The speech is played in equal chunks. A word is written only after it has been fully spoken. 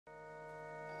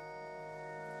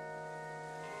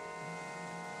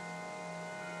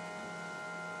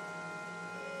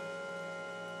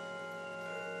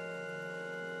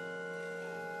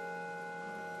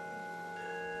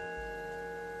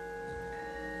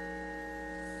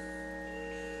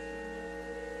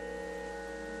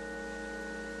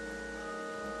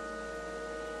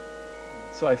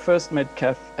So I first met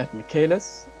Kath at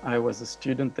Michaelis. I was a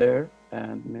student there,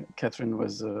 and Katherine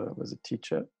was a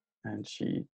teacher, and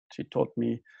she taught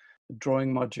me the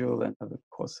drawing module and other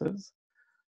courses,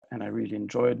 and I really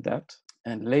enjoyed that.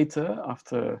 And later,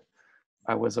 after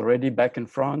I was already back in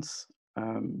France,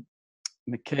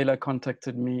 Michaela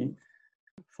contacted me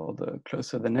for the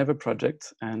Closer Than Ever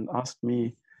project and asked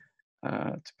me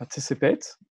to participate,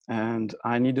 and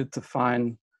I needed to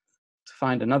find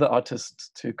another artist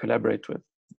to collaborate with.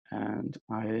 And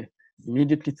I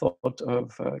immediately thought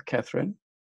of Katherine.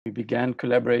 We began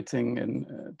collaborating in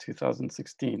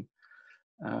 2016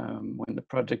 when the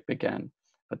project began.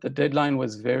 But the deadline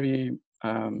was very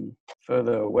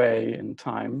further away in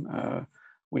time.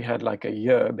 We had like a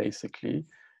year basically,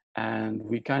 and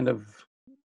we kind of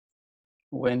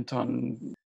went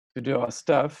on to do our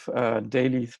stuff,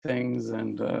 daily things,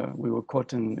 and we were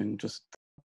caught in just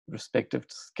respective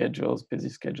schedules, busy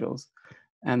schedules.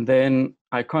 And then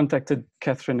I contacted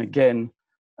Katherine again,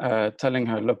 telling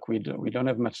her, look, we don't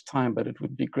have much time, but it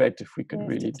would be great if we could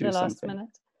really do something. Last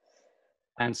minute.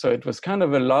 And so it was kind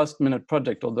of a last minute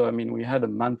project, although, I mean, we had a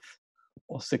month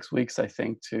or 6 weeks, I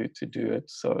think, to do it.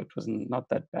 So it was not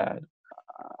that bad.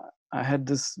 I had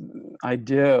this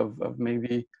idea of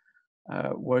maybe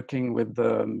working with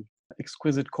the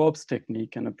exquisite corpse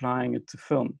technique and applying it to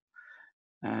film,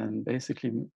 and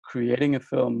basically creating a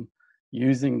film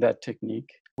using that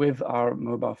technique with our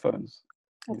mobile phones.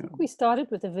 I think we started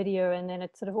with a video, and then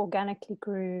it sort of organically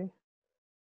grew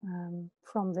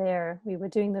from there. We were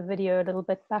doing the video a little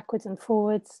bit backwards and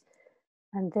forwards,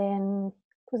 and then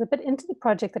it was a bit into the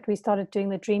project that we started doing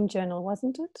the dream journal,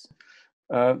 wasn't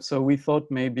it? So we thought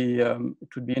maybe it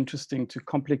would be interesting to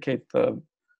complicate the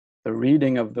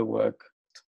reading of the work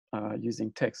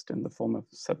using text in the form of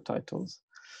subtitles.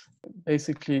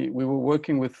 Basically, we were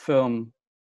working with film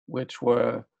which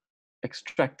were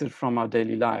extracted from our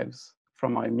daily lives,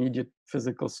 from our immediate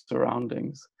physical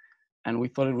surroundings. And we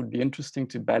thought it would be interesting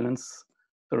to balance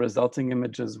the resulting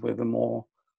images with a more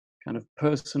kind of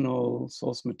personal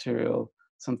source material,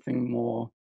 something more...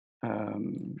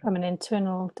 from an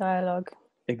internal dialogue.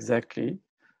 Exactly.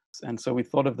 And so we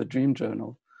thought of the dream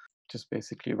journal, just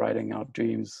basically writing our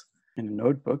dreams in a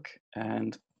notebook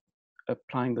and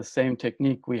applying the same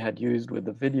technique we had used with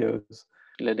the videos,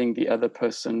 letting the other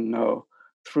person know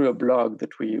through a blog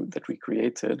that we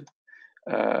created,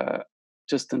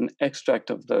 just an extract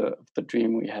of the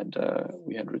dream we had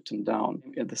written down.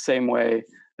 In the same way,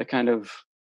 a kind of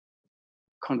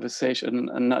conversation,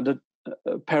 another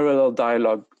parallel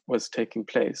dialogue was taking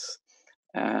place,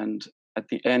 and at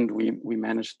the end we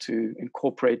managed to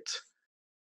incorporate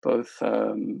both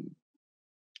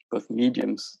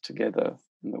mediums together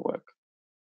in the work.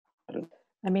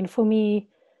 I mean, for me,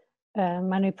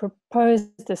 Manu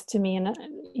proposed this to me, and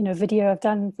video. I've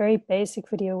done very basic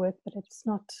video work, but it's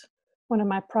not one of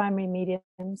my primary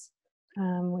mediums,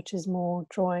 which is more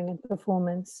drawing and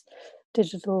performance,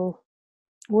 digital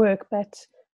work, but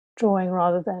drawing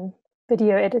rather than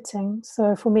video editing.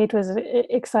 So for me, it was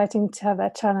exciting to have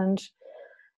that challenge.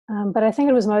 But I think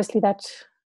it was mostly that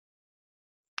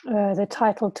the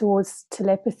title towards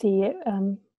telepathy,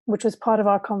 which was part of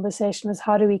our conversation, was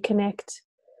how do we connect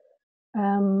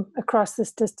across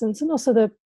this distance, and also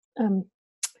the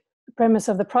premise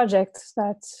of the project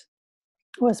that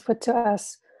was put to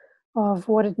us of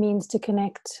what it means to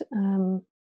connect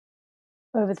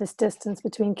over this distance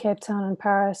between Cape Town and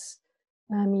Paris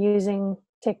using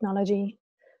technology.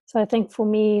 So I think for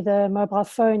me, the mobile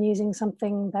phone, using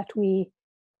something that we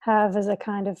have as a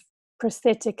kind of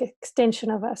prosthetic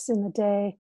extension of us in the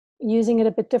day, using it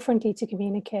a bit differently to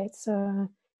communicate. So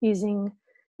using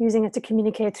it to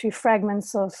communicate through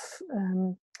fragments of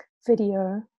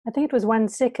video. I think it was 1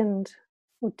 second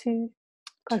or two.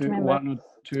 Can't remember.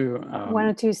 1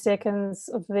 or 2 seconds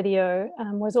of video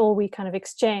was all we kind of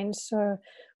exchanged. So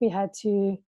we had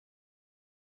to,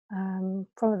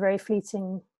 from a very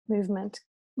fleeting movement,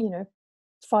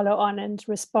 follow on and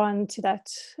respond to that,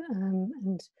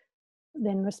 and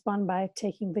then respond by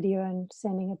taking video and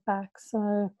sending it back. So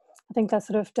I think that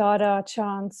sort of data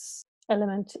chance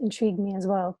element intrigued me as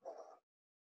well.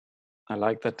 I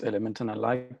like that element, and I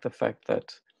like the fact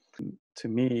that, to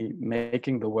me,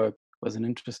 making the work was an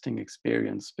interesting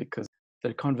experience, because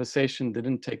the conversation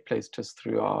didn't take place just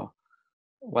through our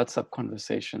WhatsApp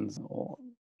conversations or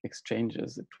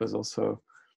exchanges. It was also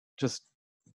just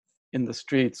in the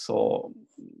streets, or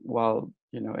while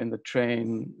in the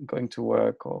train going to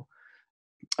work, or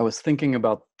I was thinking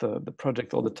about the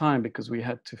project all the time, because we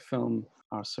had to film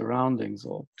our surroundings,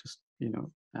 or just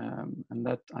and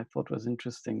that I thought was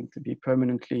interesting, to be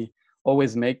permanently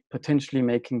always potentially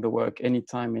making the work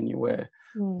anytime, anywhere,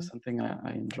 was something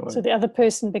I enjoy. So the other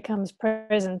person becomes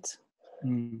present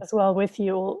as well with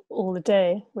you all the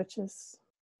day, which is,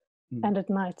 and at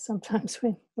night sometimes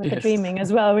when with the dreaming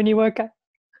as well, when you woke up.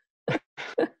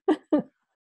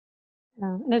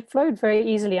 And it flowed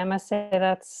very easily. I must say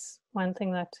that's one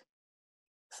thing that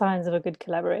signs of a good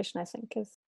collaboration, I think,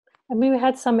 is, I mean, we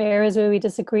had some areas where we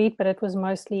disagreed, but it was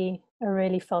mostly, it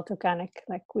really felt organic,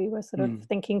 like we were sort of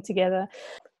thinking together.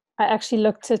 I actually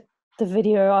looked at the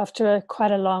video after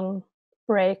quite a long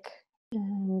break,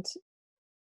 and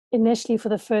initially for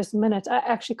the first minute, I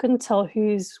actually couldn't tell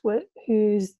whose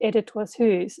edit was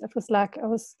whose. It was like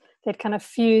they'd kind of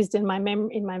fused in my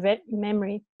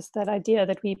memory. It's that idea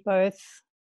that we both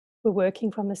were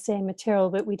working from the same material,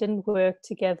 but we didn't work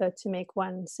together to make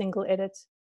one single edit.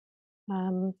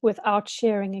 Without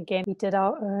sharing again, we did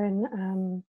our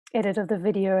own edit of the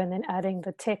video and then adding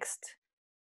the text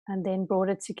and then brought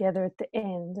it together at the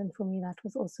end. And for me, that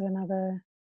was also another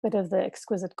bit of the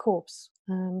exquisite corpse,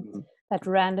 that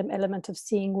random element of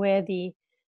seeing where the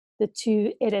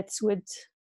two edits would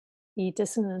be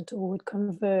dissonant or would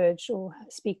converge or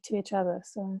speak to each other.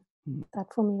 So that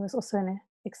for me was also an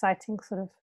exciting sort of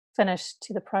finish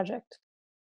to the project.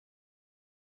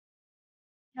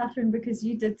 Katherine, because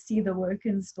you did see the work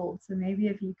installed, so maybe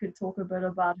if you could talk a bit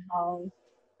about how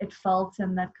it felt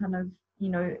and that kind of, you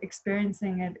know,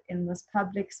 experiencing it in this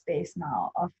public space now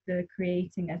after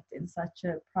creating it in such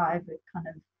a private, kind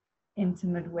of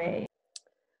intimate way.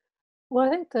 Well, I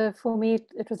think for me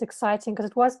it was exciting because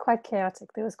it was quite chaotic.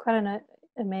 There was quite an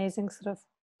amazing sort of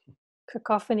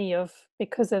cacophony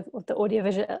because of the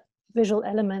audio visual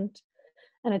element,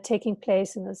 and it taking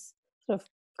place in this sort of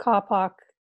car park,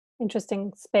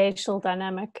 interesting spatial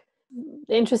dynamic.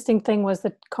 The interesting thing was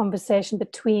the conversation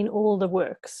between all the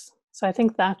works. So I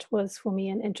think that was for me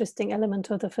an interesting element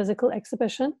of the physical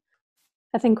exhibition.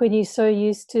 I think when you're so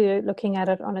used to looking at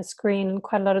it on a screen,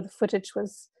 quite a lot of the footage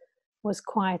was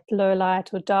quite low light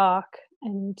or dark,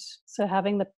 and so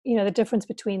having the difference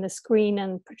between the screen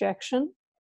and projection.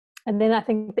 And then I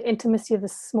think the intimacy of the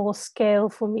small scale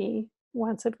for me,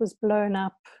 once it was blown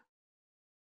up,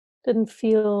 didn't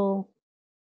feel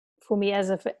for me as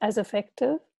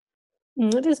effective.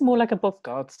 It is more like a book.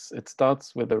 It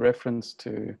starts with a reference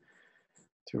to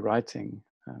writing,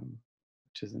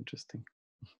 which is interesting.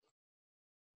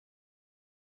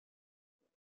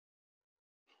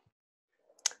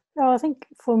 Oh, I think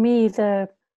for me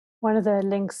one of the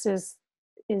links is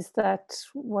that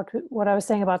what I was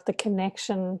saying about the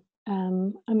connection.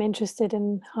 I'm interested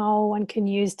in how one can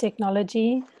use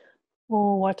technology,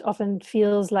 or what often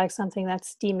feels like something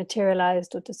that's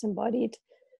dematerialized or disembodied,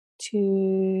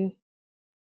 to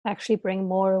actually bring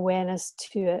more awareness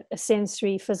to a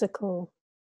sensory physical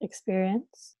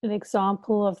experience. An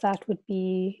example of that would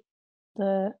be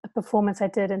a performance I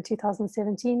did in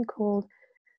 2017 called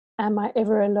Am I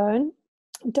Ever Alone?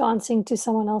 Dancing to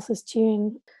someone else's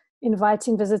tune,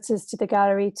 inviting visitors to the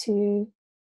gallery to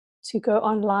go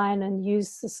online and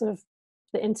use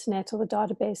the internet or the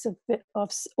database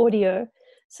of audio,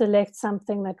 select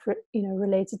something that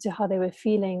related to how they were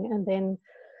feeling, and then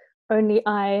only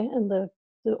I and the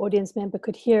audience member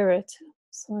could hear it.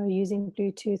 So using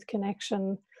Bluetooth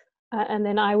connection, and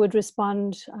then I would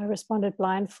respond. I responded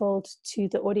blindfold to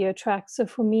the audio track. So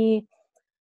for me,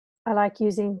 I like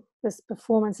using this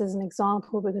performance as an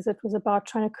example because it was about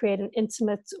trying to create an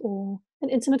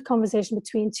intimate conversation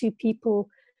between two people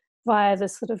via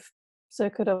this sort of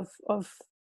circuit of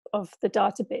the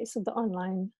database of the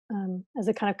online, as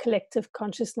a kind of collective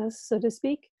consciousness, so to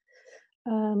speak.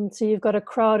 So you've got a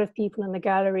crowd of people in the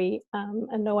gallery,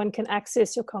 and no one can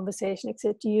access your conversation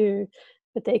except you,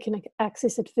 but they can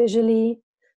access it visually,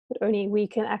 but only we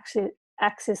can actually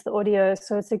access the audio.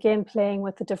 So it's again playing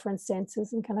with the different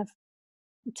senses and kind of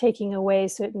taking away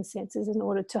certain senses in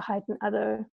order to heighten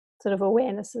other sort of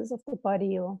awarenesses of the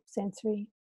body or sensory.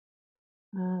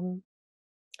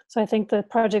 So I think the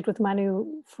project with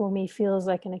Manu for me feels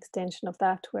like an extension of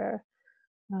that, where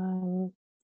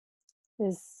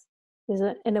there's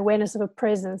an awareness of a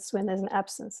presence when there's an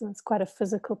absence, and it's quite a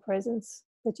physical presence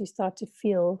that you start to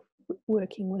feel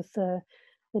working with the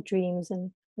dreams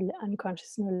and the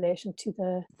unconscious in relation to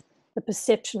the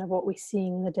perception of what we're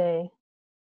seeing in the day.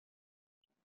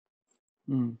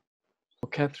 Well,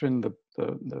 Katherine,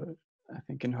 I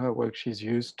think in her work she's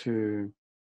used to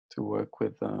work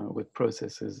with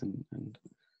processes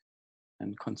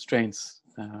and constraints,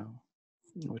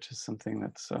 which is something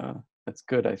that's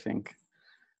good, I think,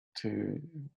 to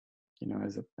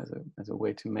as a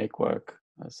way to make work,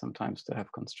 sometimes to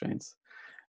have constraints.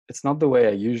 it's not the way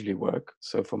I usually work.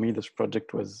 So for me, this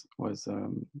project was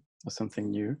something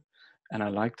new, and I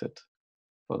liked it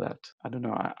for that. I don't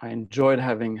know. I enjoyed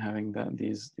having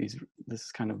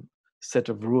this kind of set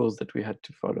of rules that we had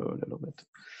to follow a little bit.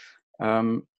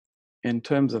 In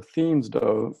terms of themes,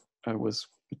 though, it was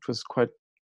quite,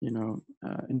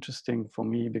 interesting for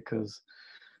me, because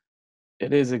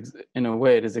it is, in a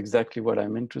way, it is exactly what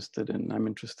I'm interested in. I'm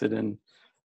interested in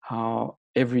how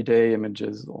everyday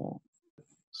images, or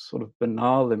sort of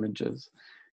banal images,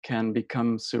 can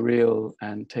become surreal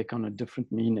and take on a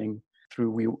different meaning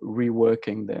through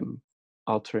reworking them,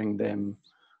 altering them.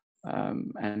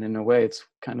 And in a way, it's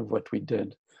kind of what we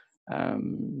did,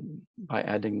 by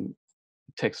adding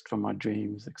text from our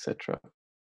dreams, etc.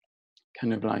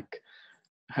 Kind of like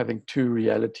having two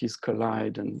realities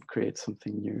collide and create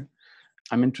something new.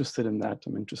 I'm interested in that.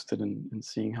 I'm interested in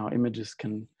seeing how images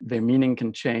their meaning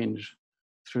can change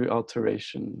through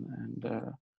alteration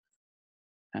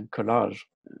and collage.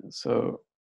 So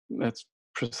that's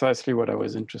precisely what I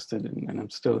was interested in, and I'm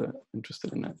still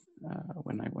interested in it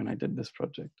when I did this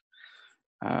project.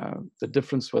 The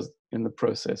difference was in the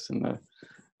process.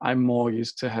 I'm more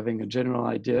used to having a general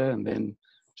idea and then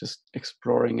just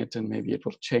exploring it, and maybe it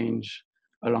will change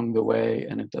along the way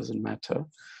and it doesn't matter.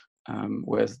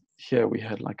 Whereas here we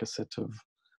had like a set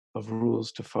of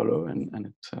rules to follow,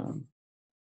 and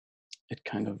it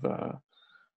kind of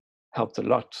helped a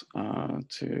lot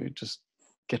to just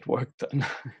get work done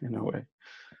in a way.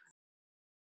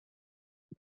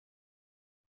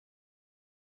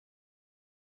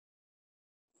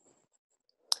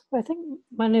 I think,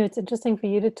 Manu, it's interesting for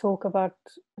you to talk about,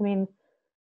 I mean,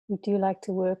 you do like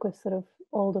to work with sort of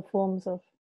older forms of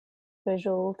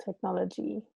visual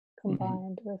technology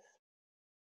combined with,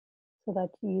 so that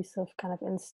use of kind of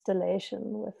installation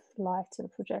with light and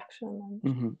projection.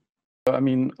 And I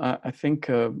mean, I think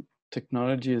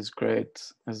technology is great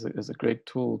as a great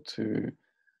tool to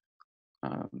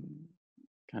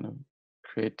kind of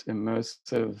create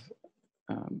immersive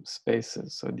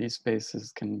spaces. So these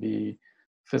spaces can be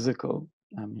physical.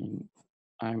 I mean,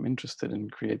 I'm interested in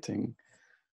creating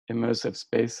immersive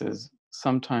spaces,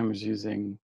 sometimes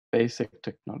using basic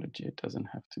technology. It doesn't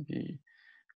have to be,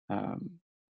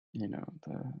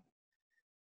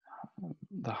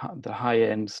 the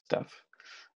high-end stuff.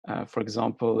 For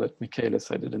example, at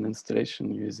Michaelis, I did an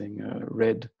installation using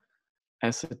red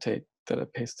acetate that I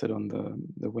pasted on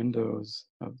the windows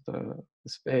of the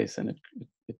space, and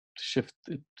it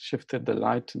shifted the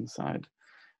light inside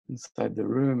the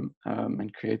room,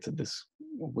 and created this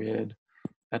weird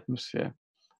atmosphere.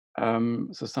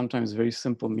 So sometimes very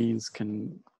simple means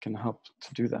can help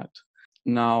to do that.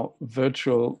 Now,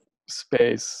 virtual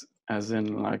space, as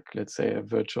in, like, let's say a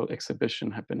virtual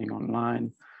exhibition happening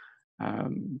online,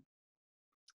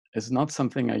 is not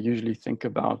something I usually think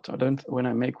about. When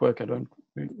I make work, I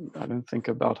don't think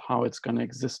about how it's going to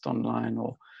exist online,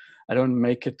 or I don't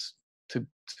make it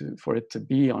for it to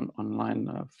be online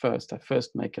first. I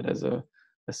first make it as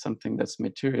something that's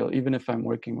material. Even if I'm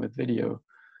working with video,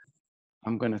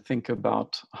 I'm going to think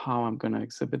about how I'm going to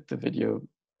exhibit the video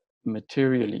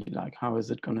materially, like how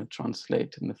is it going to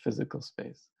translate in the physical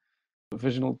space.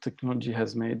 Visual technology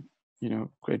has made,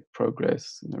 great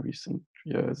progress in the recent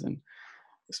years, and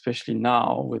especially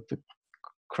now with the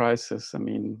crisis. I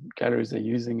mean, galleries are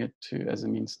using it as a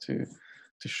means to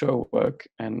show work,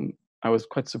 and I was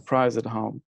quite surprised at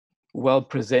how well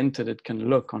presented it can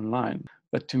look online.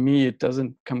 But to me, it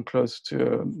doesn't come close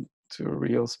to a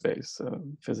real space, a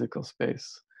physical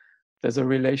space. There's a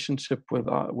relationship with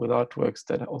artworks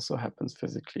that also happens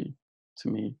physically to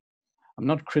me. I'm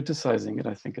not criticizing it.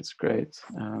 I think it's great,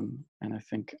 and I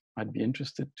think I'd be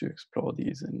interested to explore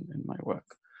these in my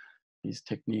work, these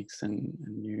techniques and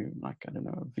new, like, I don't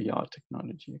know, VR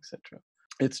technology, etc.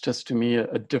 It's just, to me,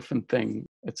 a different thing.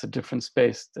 It's a different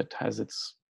space that has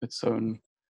its own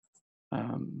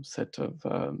set of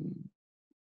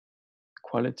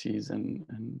qualities and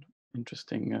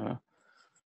interesting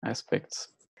aspects.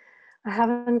 I've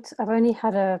only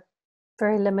had a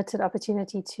very limited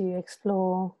opportunity to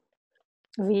explore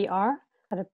VR.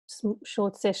 I had a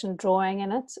short session drawing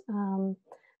in it. I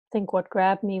think what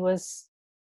grabbed me was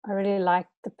I really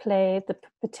liked the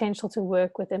potential to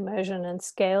work with immersion and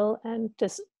scale and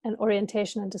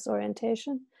orientation and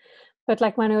disorientation. But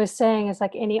like Manu was saying, it's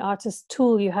like any artist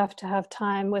tool, you have to have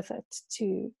time with it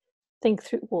to think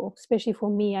through. Well, especially for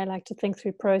me, I like to think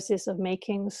through process of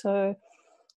making. So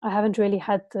I haven't really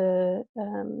had the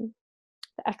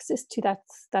access to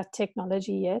that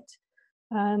technology yet.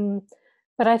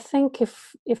 But I think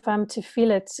if I'm to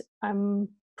feel it, I'm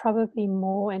probably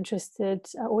more interested,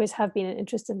 I always have been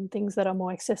interested in things that are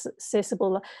more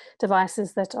accessible,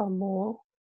 devices that are more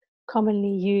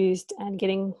commonly used, and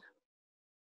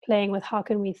playing with how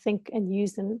can we think and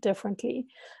use them differently.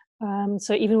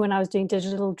 So even when I was doing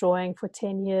digital drawing for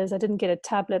 10 years, I didn't get a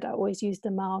tablet. I always used the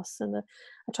mouse, and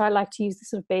I like to use the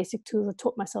sort of basic tools. I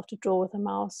taught myself to draw with a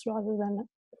mouse rather than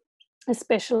a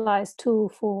specialized tool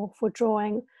for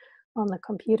drawing on the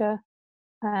computer.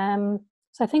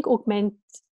 So I think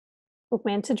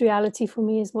augmented reality for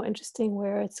me is more interesting,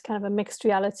 where it's kind of a mixed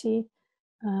reality,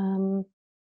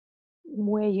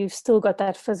 where you've still got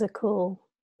that physical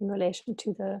in relation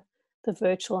to the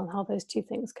virtual, and how those two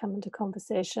things come into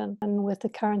conversation. And with the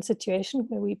current situation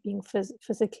where we're being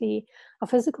physically, our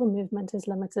physical movement is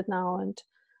limited now, and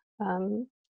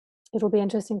it'll be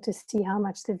interesting to see how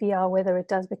much the VR, whether it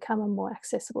does become a more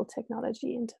accessible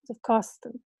technology in terms of cost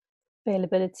and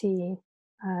availability,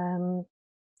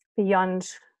 beyond,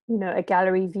 a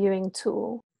gallery viewing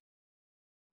tool.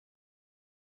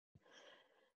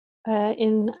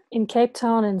 In Cape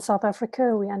Town in South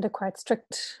Africa, we're under quite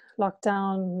strict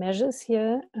lockdown measures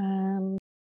here.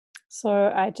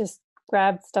 So I just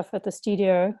grabbed stuff at the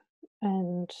studio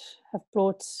and have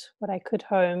brought what I could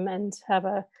home and have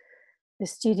a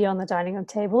studio on the dining room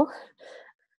table.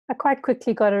 I quite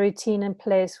quickly got a routine in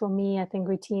place. For me, I think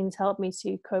routines help me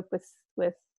to cope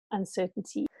with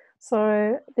uncertainty.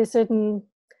 So there's certain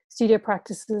studio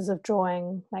practices of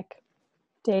drawing, like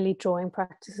daily drawing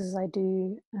practices I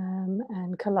do,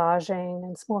 and collaging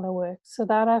and smaller work. So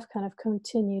that I've kind of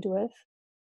continued with.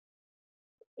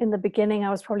 In the beginning,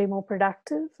 I was probably more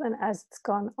productive, and as it's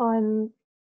gone on,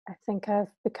 I think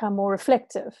I've become more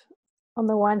reflective. On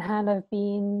the one hand, I've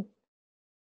been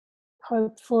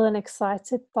hopeful and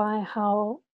excited by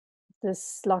how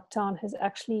this lockdown has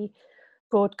actually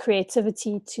brought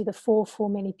creativity to the fore for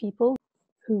many people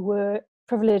who were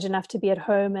privileged enough to be at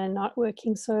home and not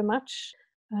working so much.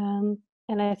 And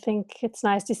I think it's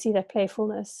nice to see that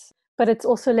playfulness. But it's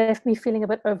also left me feeling a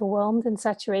bit overwhelmed and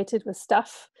saturated with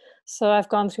stuff. So I've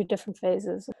gone through different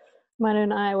phases. Manu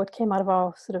and I, what came out of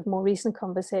our sort of more recent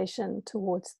conversation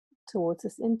towards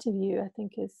this interview, I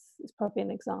think is probably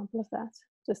an example of that.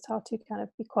 Just how to kind of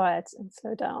be quiet and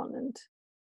slow down and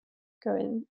go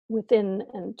in within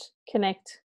and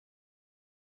connect,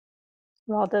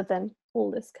 rather than all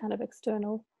this kind of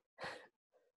external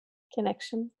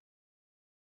connection.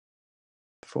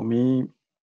 For me,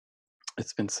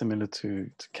 it's been similar to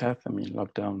Kath. I mean,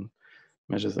 lockdown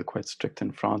measures are quite strict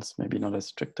in France, maybe not as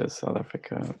strict as South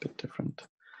Africa, a bit different.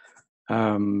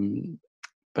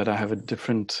 But I have a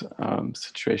different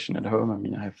situation at home. I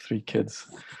mean, I have 3 kids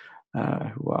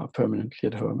who are permanently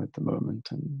at home at the moment.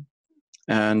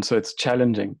 And so it's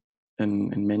challenging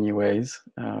in many ways.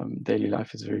 Daily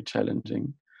life is very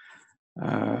challenging.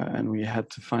 And we had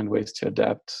to find ways to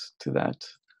adapt to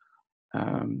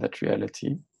that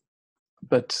reality.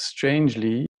 But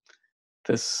strangely,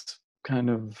 this kind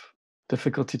of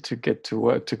difficulty to get to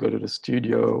work, to go to the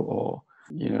studio, or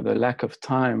the lack of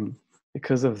time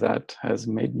because of that has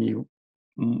made me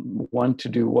want to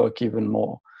do work even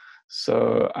more.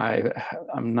 So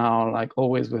I'm now like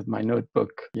always with my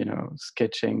notebook,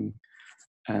 sketching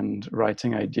and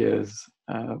writing ideas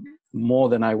more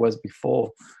than I was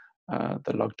before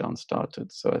the lockdown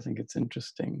started. So I think it's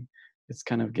interesting. It's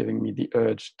kind of giving me the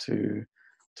urge to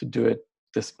do it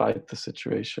despite the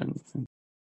situation,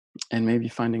 and maybe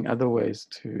finding other ways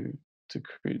to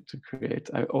create.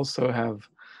 I also have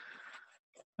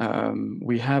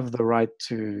we have the right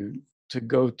to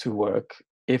go to work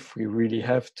if we really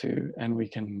have to, and we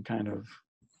can kind of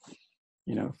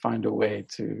find a way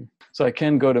to. So I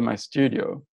can go to my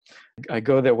studio. I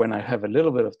go there when I have a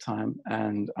little bit of time,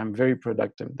 and I'm very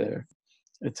productive there.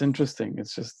 It's interesting.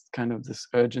 It's just kind of this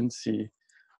urgency,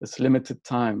 this limited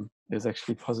time is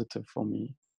actually positive for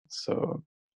me. So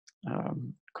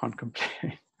can't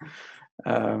complain.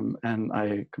 And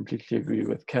I completely agree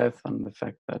with Kath on the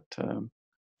fact that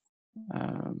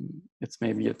it's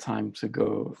maybe a time to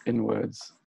go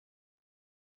inwards.